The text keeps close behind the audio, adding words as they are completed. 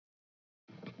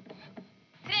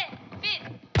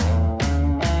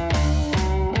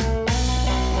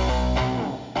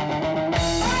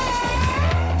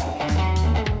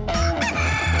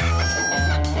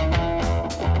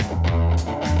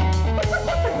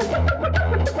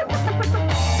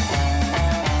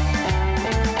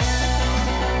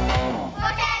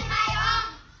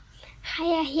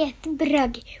heter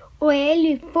Brage, og jeg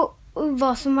lurer på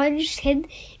hva som hadde skjedd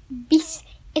hvis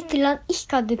et land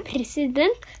ikke hadde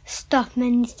president,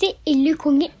 statsminister eller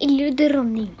konge eller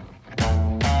dronning.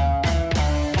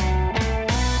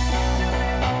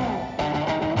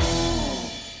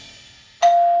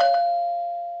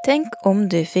 Tenk om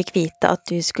du fikk vite at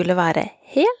du skulle være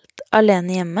helt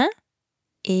alene hjemme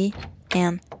i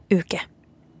en uke.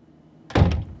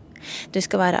 Du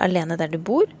skal være alene der du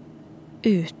bor,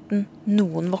 uten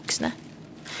noen voksne.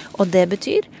 Og det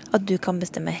betyr at du kan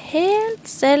bestemme helt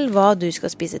selv hva du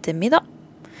skal spise til middag,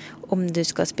 om du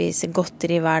skal spise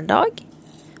godteri hver dag,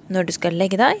 når du skal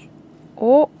legge deg,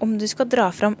 og om du skal dra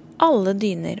fram alle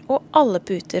dyner og alle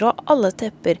puter og alle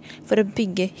tepper for å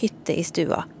bygge hytte i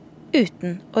stua,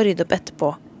 uten å rydde opp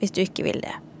etterpå hvis du ikke vil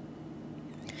det.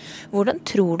 Hvordan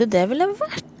tror du det ville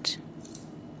vært?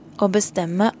 Å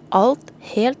bestemme alt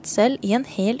helt selv i en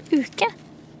hel uke?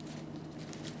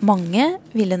 Mange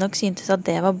ville nok syntes at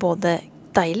det var både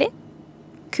deilig,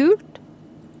 kult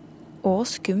og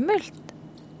skummelt.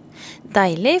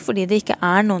 Deilig fordi det ikke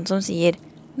er noen som sier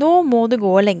 «Nå må du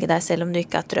gå og legge deg selv om du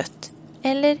ikke er trøtt».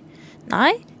 Eller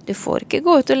 «Nei, du får ikke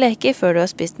gå ut og leke før du har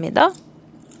spist middag».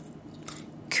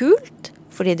 Kult,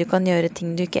 fordi du kan gjøre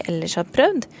ting du ikke ellers har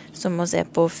prøvd, som å se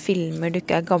på filmer du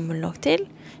ikke er gammel nok til,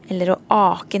 eller å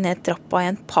ake ned trappa i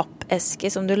en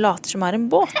pappeske som du later som er en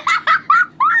båt.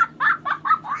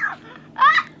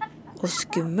 Og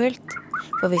skummelt,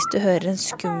 for hvis du hører en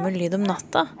skummel lyd om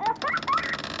natta,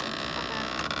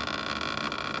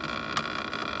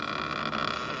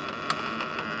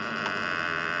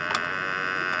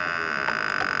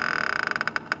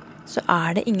 så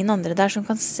er det ingen andre der som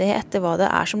kan se etter hva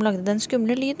det er som lagde den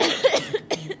skumle lyden.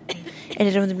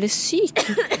 Eller om du blir syk,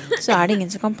 så er det ingen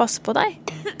som kan passe på deg.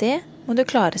 Det må du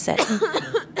klare selv.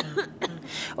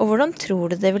 Og hvordan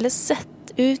tror du det ville sett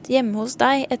ut hjemme hos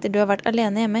deg etter du har vært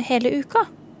alene hjemme hele uka?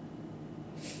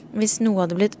 Hvis noe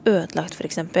hadde blitt ødelagt for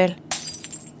eksempel,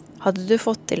 hadde du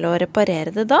fått til å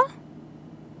reparere det da?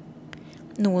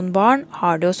 Noen barn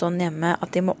har det jo sånn hjemme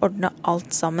at de må ordne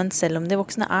alt sammen selv om de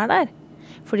voksne er der.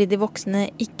 Fordi de voksne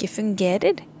ikke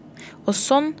fungerer. Og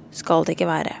sånn skal det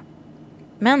ikke være.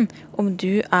 Men om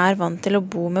du er vant til å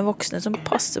bo med voksne som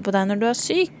passer på deg når du er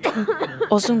syk,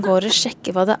 og som går og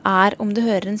sjekker hva det er om du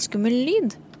hører en skummel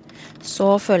lyd,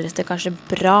 så føles det kanskje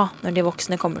bra når de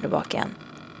voksne kommer tilbake igjen.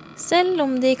 Selv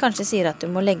om de kanskje sier at du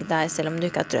må legge deg selv om du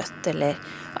ikke er trøtt, eller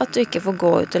at du ikke får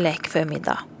gå ut og leke før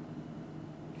middag.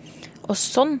 Og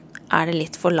sånn er det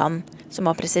litt for land som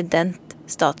har president,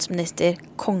 statsminister,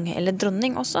 konge eller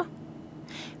dronning også.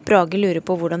 Brage lurer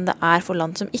på hvordan det er for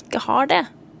land som ikke har det.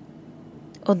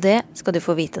 Og det skal du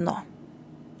få vite nå.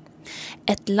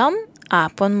 Et land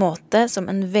er på en måte som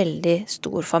en veldig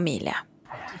stor familie.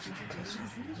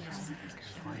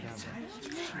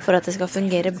 For at det skal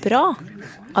fungere bra,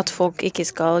 at folk ikke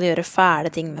skal gjøre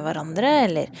fæle ting med hverandre,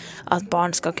 eller at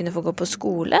barn skal kunne få gå på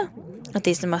skole, at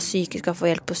de som er syke skal få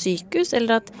hjelp på sykehus,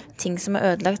 eller at ting som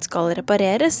er ødelagt skal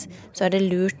repareres, så er det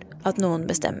lurt at noen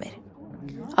bestemmer.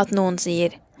 At noen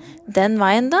sier, den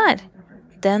veien der,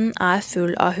 den er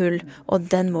full av hull, og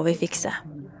den må vi fikse.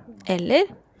 Eller,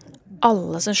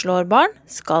 alle som slår barn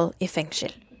skal i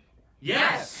fengsel.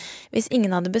 Yes! Hvis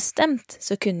ingen hadde bestemt,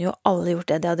 så kunne jo alle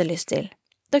gjort det de hadde lyst til.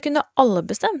 Da kunne alle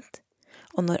bestemt.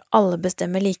 Og når alle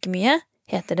bestemmer like mye,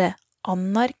 heter det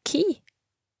anarki.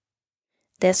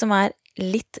 Det som er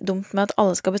litt dumt med at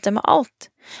alle skal bestemme alt,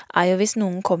 er jo hvis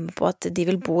noen kommer på at de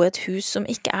vil bo i et hus som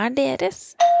ikke er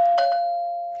deres.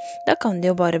 Da kan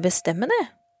de jo bare bestemme det.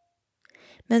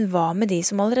 Men hva med de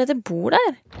som allerede bor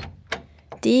der?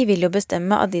 De vil jo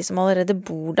bestemme at de som allerede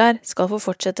bor der skal få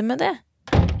fortsette med det.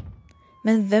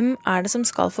 Men hvem er det som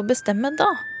skal få bestemme da?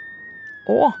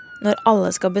 Og når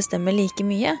alle skal bestemme like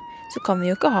mye, så kan vi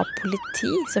jo ikke ha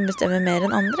politi som bestemmer mer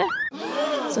enn andre.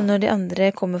 Så når de andre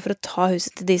kommer for å ta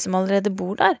huset til de som allerede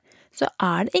bor der, så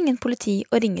er det ingen politi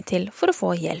å ringe til for å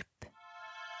få hjelp.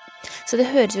 Så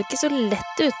det høres jo ikke så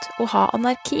lett ut å ha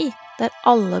anarki der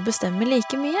alle bestemmer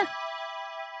like mye.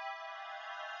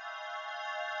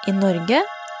 I Norge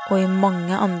og i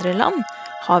mange andre land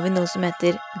har vi noe som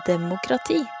heter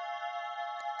demokrati.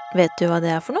 Vet du hva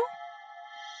det er for noe?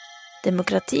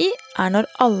 Demokrati er når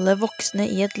alle voksne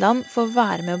i et land får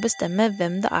være med å bestemme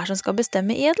hvem det er som skal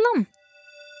bestemme i et land.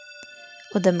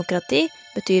 Og demokrati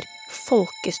betyr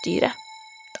folkestyre.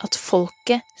 At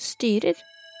folket styrer.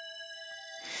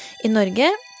 I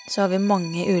Norge så har vi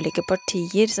mange ulike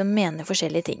partier som mener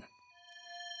forskjellige ting.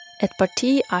 Et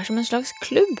parti er som en slags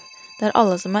klubb, der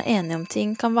alle som er enige om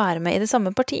ting kan være med i det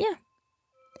samme partiet.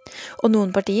 Og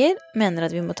noen partier mener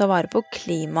at vi må ta vare på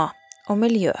klima og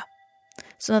miljø.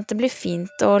 sånn at det blir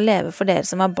fint å leve for dere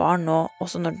som er barn nå,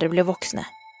 også når dere blir voksne.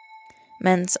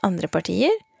 Mens andre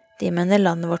partier, de mener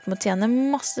landet vårt må tjene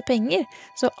masse penger,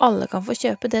 så alle kan få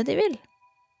kjøpe det de vil.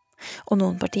 Og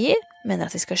noen partier mener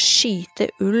at vi skal skyte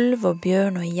ulv og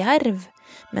bjørn og jerv,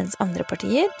 mens andre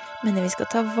partier mener vi skal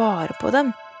ta vare på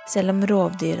dem, selv om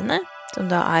rovdyrene, som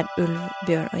da er ulv,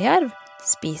 bjørn og jerv,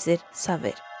 spiser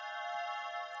sauer.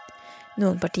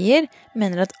 Noen partier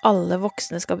mener at alle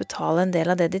voksne skal betale en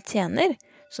del av det de tjener,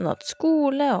 sånn at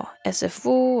skole og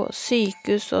SFO og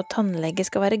sykehus og tannlege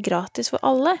skal være gratis for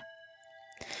alle.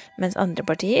 Mens andre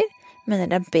partier mener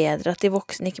det er bedre at de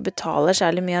voksne ikke betaler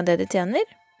særlig mye av det de tjener,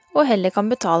 og heller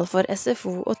kan betale for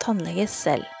SFO og tannlege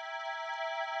selv.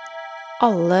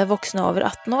 Alle voksne over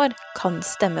 18 år kan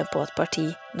stemme på et parti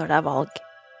når det er valg.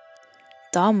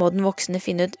 Da må den voksne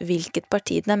finne ut hvilket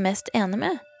parti den er mest enig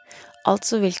med,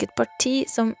 altså hvilket parti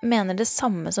som mener det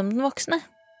samme som den voksne.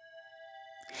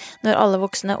 Når alle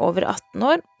voksne over 18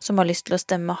 år som har lyst til å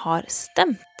stemme har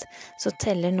stemt, så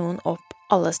teller noen opp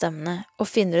alle stemmene og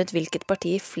finner ut hvilket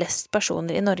parti flest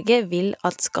personer i Norge vil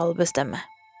at skal bestemme.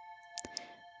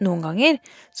 Noen ganger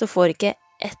så får ikke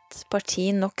ett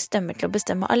parti nok stemmer til å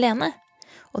bestemme alene,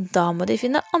 og da må de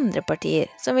finne andre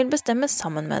partier som vil bestemme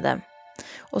sammen med dem.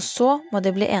 Og så må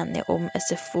de bli enige om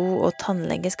SFO og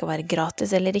tannlege skal være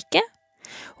gratis eller ikke,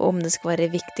 og om det skal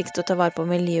være viktigst å ta vare på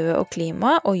miljøet og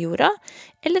klima og jorda,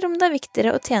 eller om det er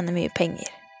viktigere å tjene mye penger.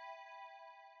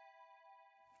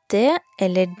 Det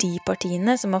eller de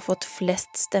partiene som har fått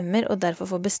flest stemmer og derfor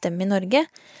får bestemme i Norge,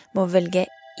 må velge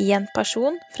en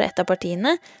person fra et av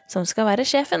partiene som skal være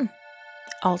sjefen,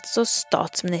 altså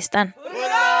statsministeren.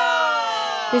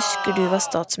 Husker du hva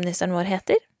statsministeren vår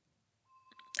heter?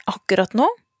 Akkurat nå,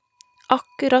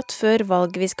 akkurat før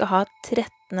valget vi skal ha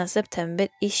 13. september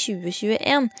i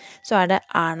 2021, så er det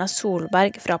Erna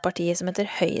Solberg fra partiet som heter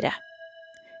Høyre.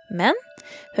 Men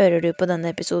hører du på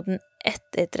denne episoden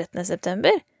etter 13.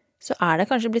 september, så er det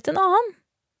kanskje blitt en annen.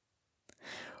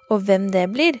 Og hvem det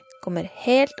blir, kommer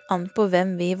helt an på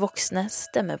hvem vi voksne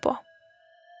stemmer på.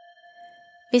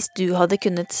 Hvis du hadde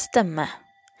kunnet stemme,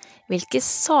 hvilke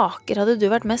saker hadde du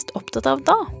vært mest opptatt av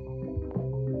da?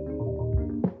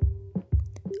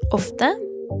 Ofte,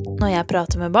 når jeg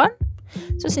prater med barn,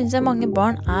 så synes jeg mange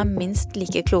barn er minst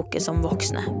like kloke som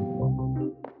voksne.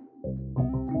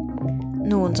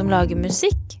 Noen som lager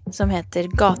musikk, som heter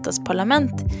Gatas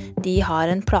Parlament, de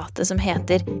har en plate som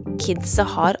heter Kidsa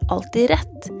har alltid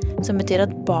rett, som betyr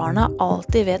at barna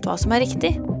alltid vet hva som er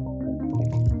riktig.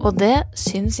 Og det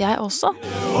synes jeg også.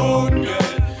 Unger,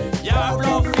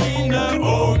 jævla fine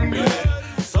unger,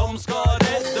 som skal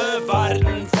redde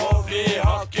verden, for vi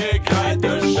har ikke greit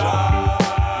det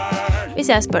selv. Hvis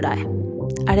jeg spør deg,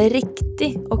 er det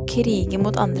riktig å krige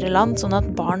mot andre land sånn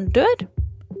at barn dør?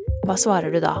 Hva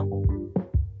svarer du da?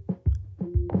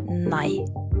 Nei.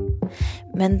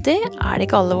 Men det er det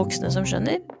ikke alle voksne som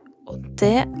skjønner, og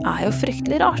det er jo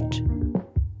fryktelig rart.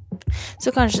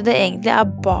 Så kanskje det egentlig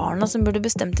er barna som burde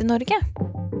bestemt i Norge?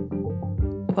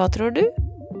 Hva tror du?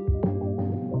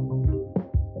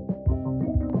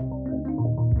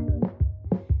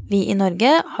 Vi i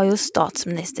Norge har jo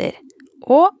statsminister,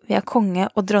 og vi har konge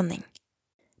og dronning.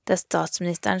 Det er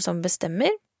statsministeren som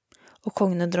bestemmer, og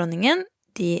kongen og dronningen,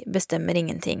 de bestemmer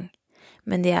ingenting.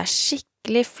 Men de er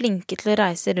skikkelig flinke til å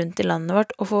reise rundt i landet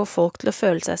vårt og få folk til å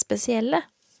føle seg spesielle.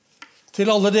 Til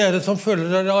alle dere som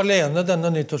føler dere alene denne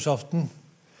nyttårsaften,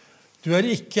 du er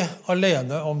ikke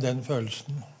alene om den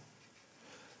følelsen.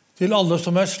 Til alle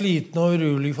som er slitne og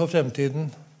urolige for fremtiden,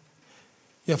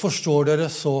 jeg forstår dere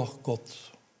så godt.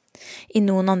 I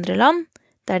noen andre land,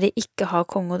 der de ikke har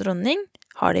konge og dronning,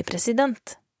 har de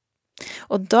president.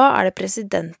 Og da er det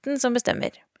presidenten som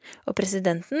bestemmer. Og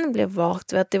presidenten blir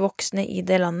valgt ved at de voksne i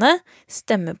det landet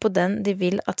stemmer på den de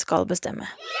vil at skal bestemme.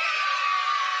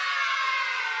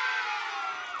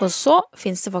 Og så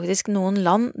finnes det faktisk noen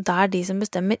land der de som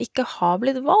bestemmer ikke har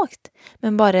blitt valgt,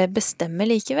 men bare bestemmer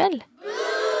likevel.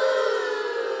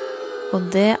 Og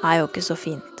det er jo ikke så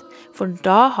fint, for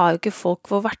da har jo ikke folk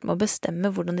fått vært med å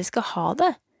bestemme hvordan de skal ha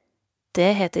det.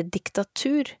 Det heter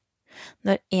diktatur,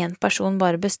 når en person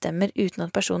bare bestemmer uten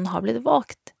at personen har blitt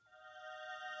valgt.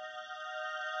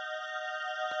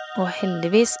 Og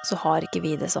heldigvis så har ikke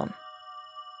vi det sånn.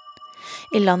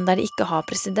 I land der de ikke har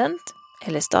president,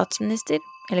 eller statsminister,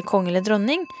 eller konge eller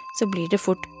dronning, så blir det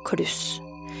fort kluss.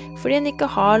 Fordi en ikke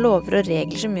har lover og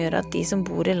regler som gjør at de som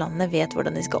bor i landet vet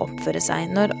hvordan de skal oppføre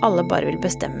seg når alle bare vil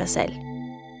bestemme selv.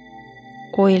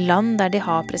 Og i land der de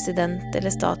har president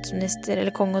eller statsminister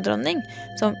eller konge og dronning,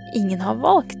 som ingen har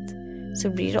valgt,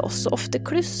 så blir det også ofte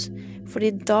kluss,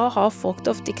 fordi da har folk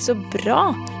det ofte ikke så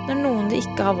bra når noen de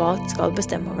ikke har valgt skal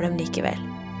bestemme over dem likevel.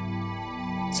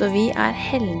 Så vi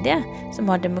heldige som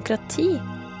har demokrati,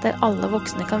 der alle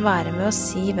voksne kan være med og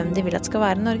si hvem de vil at skal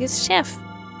være Norges sjef.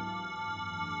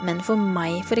 Men for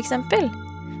meg, for eksempel,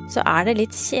 så det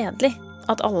litt kjedelig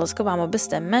at alle skal være med å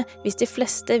bestemme hvis de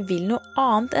fleste vil noe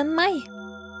annet enn meg.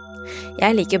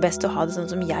 Jeg liker best å ha det sånn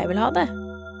som jeg vil ha det.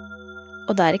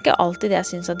 Og det ikke alltid jeg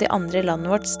synes at de andre i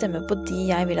landet vårt stemmer på de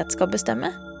jeg vil at skal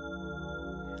bestemme.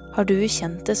 Har du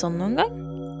kjent det sånn noen gang?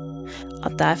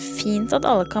 At det fint at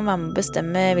alle kan være med å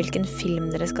bestemme hvilken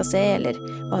film dere skal se, eller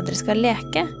hva dere skal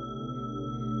leke.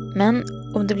 Men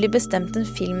om det blir bestemt en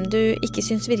film du ikke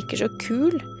synes virker så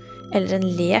kul, eller en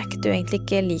lek du egentlig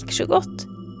ikke liker så godt,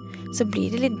 så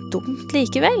blir det litt dumt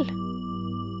likevel.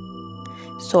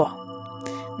 Så,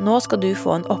 nå skal du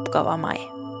få en oppgave av meg.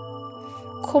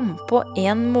 Kom på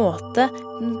en måte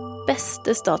den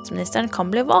beste statsministeren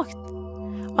kan bli valgt.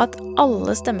 At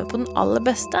alle stemmer på den aller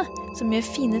beste, som gjør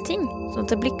fine ting, sånn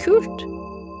at det blir kult.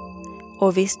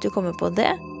 Og hvis du kommer på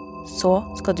det, så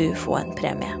skal du få en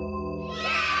premie.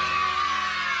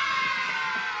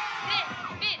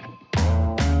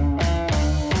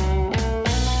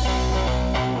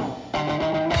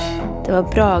 Det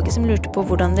var Brage som lurte på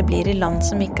hvordan det blir i land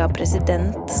som ikke har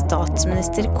president,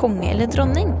 statsminister, konge eller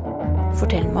dronning.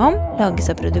 Fortell meg om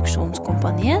lages av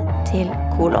produksjonskompaniet til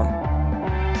Kolon.